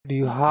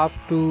you have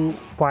to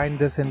find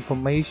this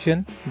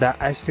information, the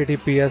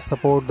https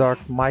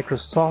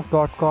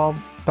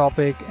support.microsoft.com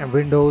topic and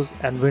Windows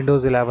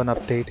 11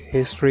 update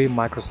history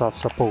Microsoft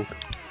support.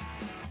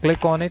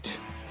 Click on it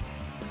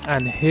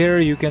and here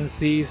you can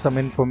see some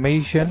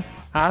information.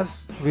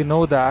 As we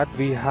know that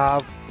we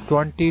have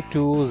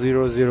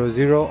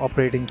 22000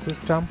 operating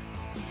system,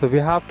 so we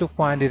have to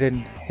find it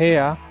in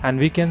here, and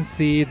we can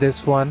see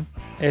this one,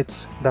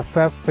 it's the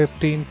Feb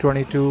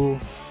 1522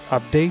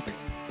 update.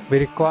 We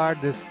require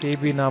this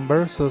KB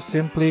number, so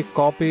simply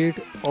copy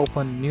it,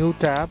 open new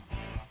tab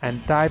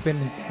and type in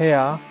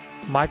here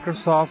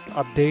Microsoft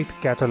Update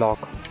Catalog.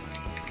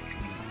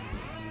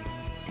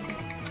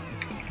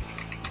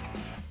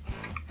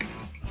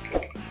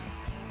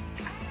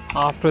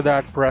 After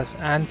that press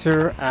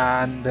enter,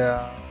 and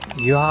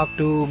you have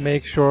to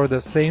make sure the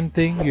same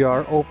thing, you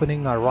are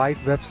opening a right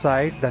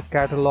website, the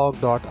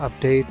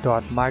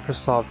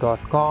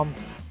catalog.update.microsoft.com.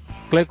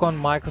 Click on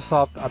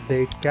Microsoft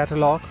Update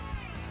Catalog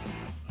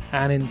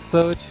and in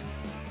search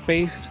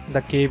paste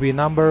the KB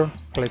number,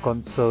 click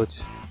on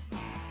search.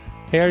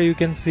 Here you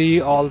can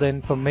see all the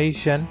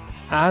information.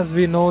 As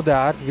we know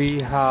that we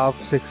have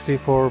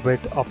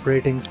 64-bit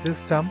operating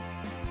system,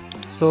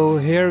 so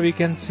here we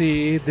can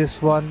see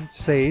this one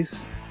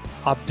says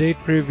update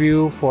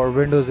preview for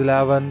Windows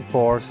 11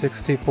 for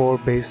 64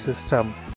 base system.